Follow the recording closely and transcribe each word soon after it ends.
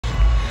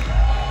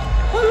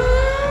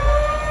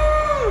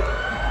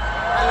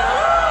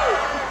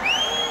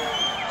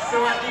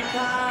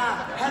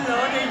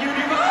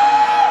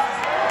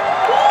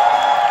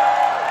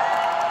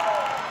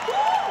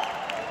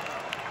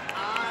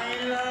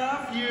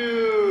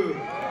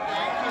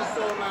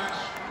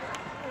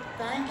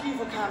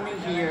coming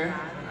here.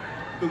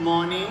 Good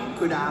morning,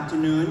 good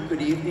afternoon,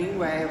 good evening,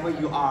 wherever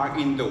you are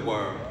in the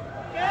world.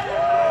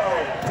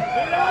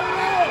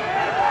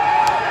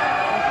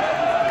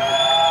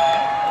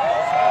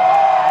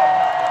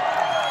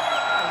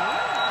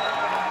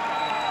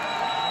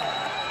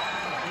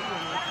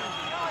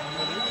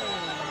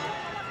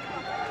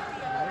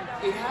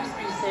 It has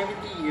been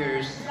 70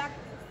 years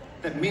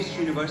that Miss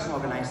Universe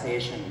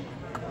organization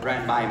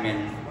ran by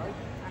men.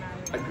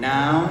 But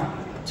now,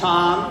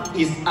 time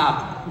is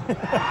up.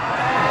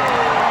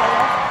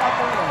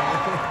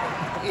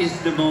 It's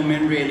the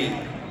moment really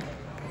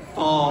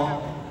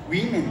for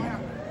women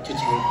to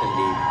take the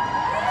lead.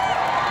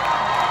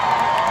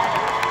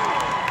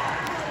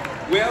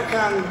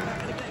 Welcome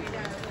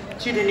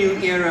to the new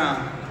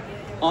era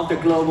of the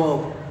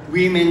global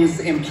women's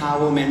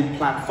empowerment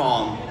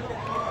platform.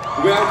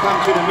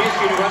 Welcome to the Miss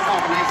Universe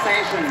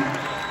organization.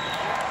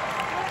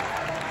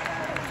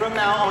 From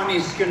now on,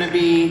 it's gonna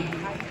be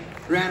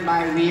ran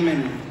by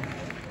women,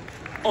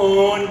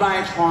 owned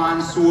by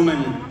trans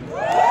women.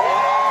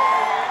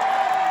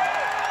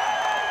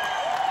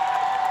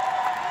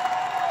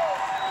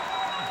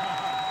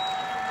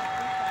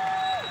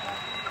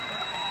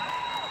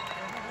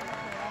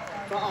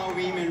 For all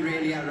women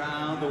really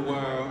around the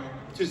world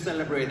to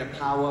celebrate the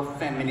power of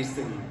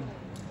feminism.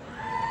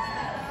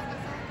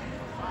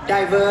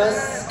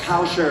 Diverse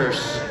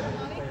cultures,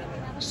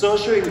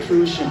 social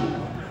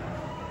inclusion,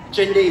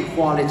 gender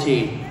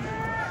equality,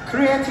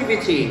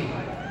 creativity,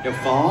 the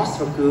force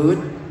for good,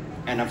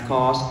 and of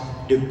course,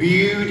 the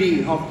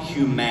beauty of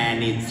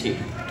humanity.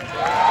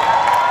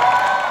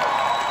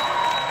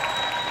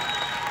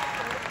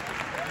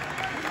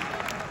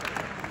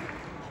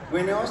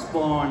 When I was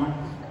born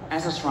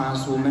as a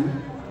trans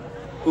woman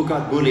who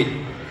got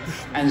bullied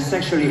and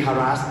sexually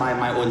harassed by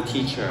my own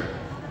teacher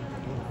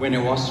when I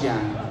was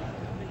young.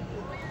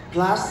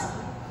 Plus,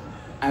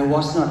 I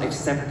was not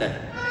accepted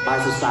by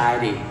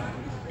society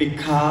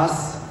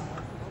because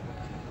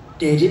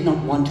they did not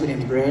want to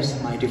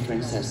embrace my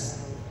differences.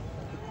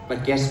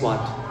 But guess what?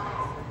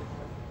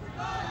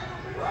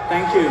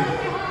 Thank you.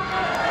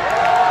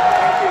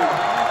 Thank you.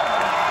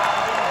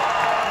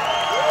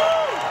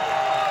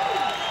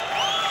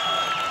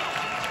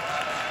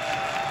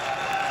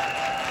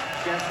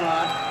 Guess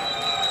what?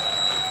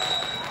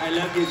 I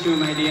love you too,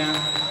 my dear.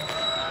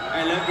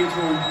 I love you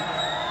too.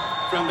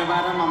 From the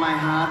bottom of my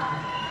heart,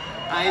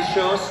 I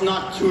chose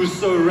not to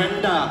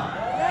surrender.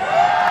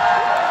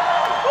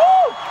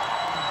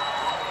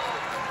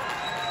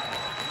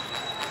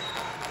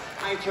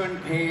 I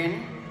turned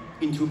pain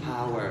into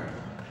power,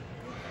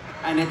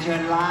 and I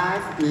turned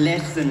life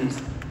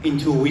lessons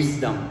into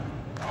wisdom.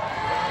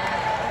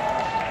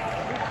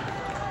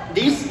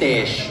 This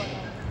stage,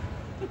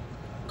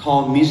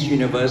 called Miss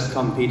Universe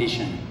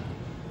competition,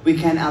 we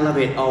can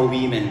elevate all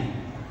women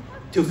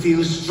to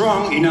feel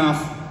strong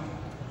enough,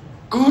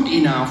 good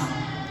enough,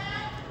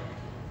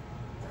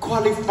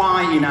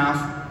 qualified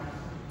enough,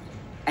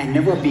 and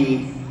never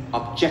be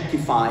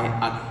objectified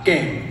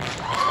again.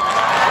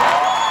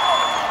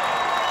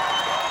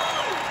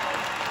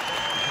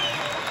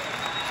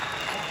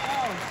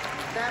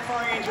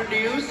 Therefore,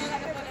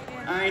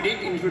 I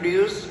did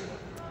introduce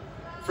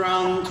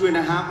from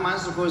 2.5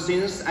 months ago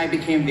since I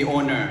became the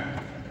owner,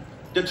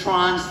 the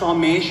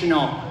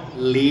transformational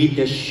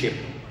leadership.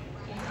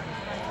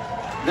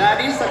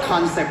 That is the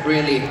concept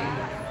really,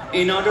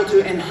 in order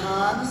to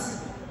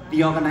enhance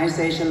the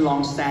organization's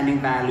long-standing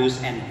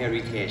values and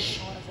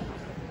heritage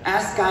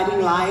as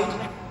guiding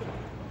light,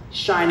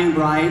 shining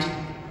bright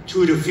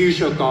to the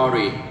future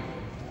glory.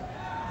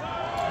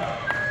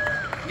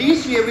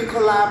 This year we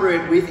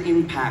collaborate with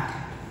Impact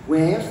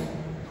Wave,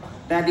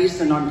 that is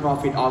a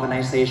non-profit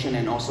organization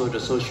and also the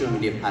social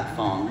media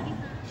platform,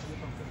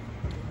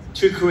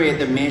 to create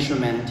the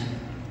measurement,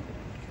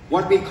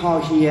 what we call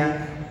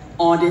here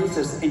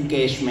audiences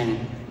engagement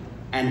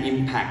and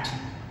impact.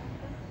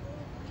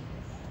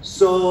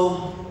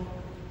 So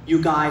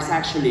you guys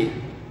actually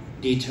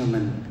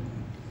determine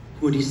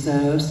who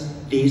deserves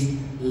this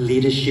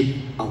leadership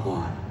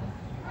award.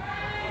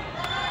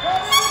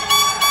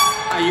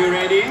 Are you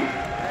ready? Are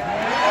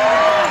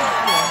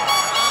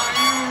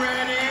you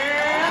ready?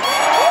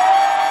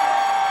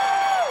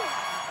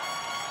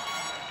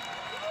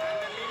 And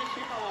the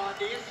leadership award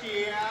this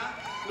year,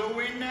 the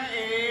winner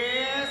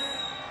is...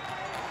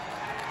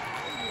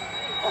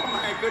 Oh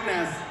my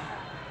goodness,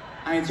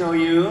 I told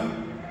you.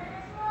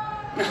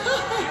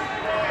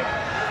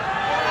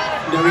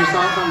 The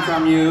result comes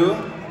from you.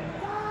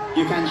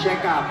 You can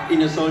check up in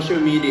the social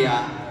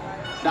media.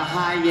 The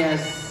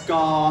highest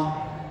score,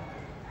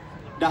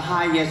 the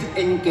highest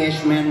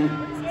engagement.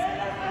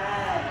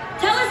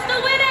 Tell us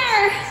the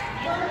winner!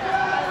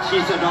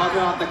 She's a daughter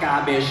of the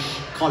garbage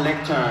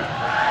collector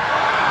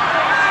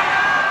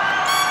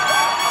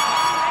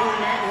who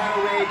made her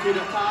way to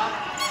the top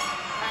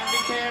and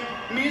became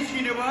Miss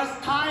Universe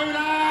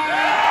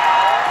Thailand!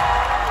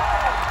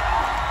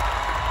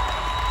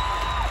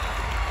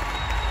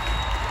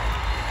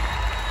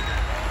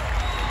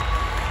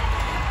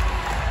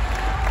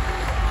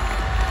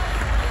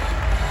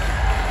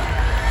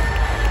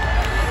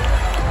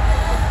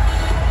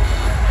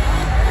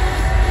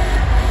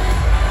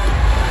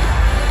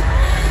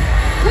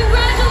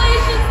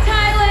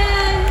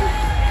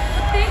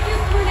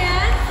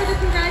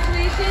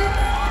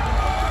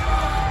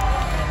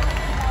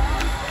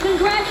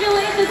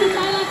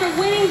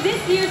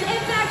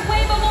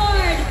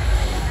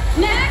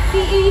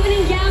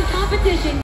 competition.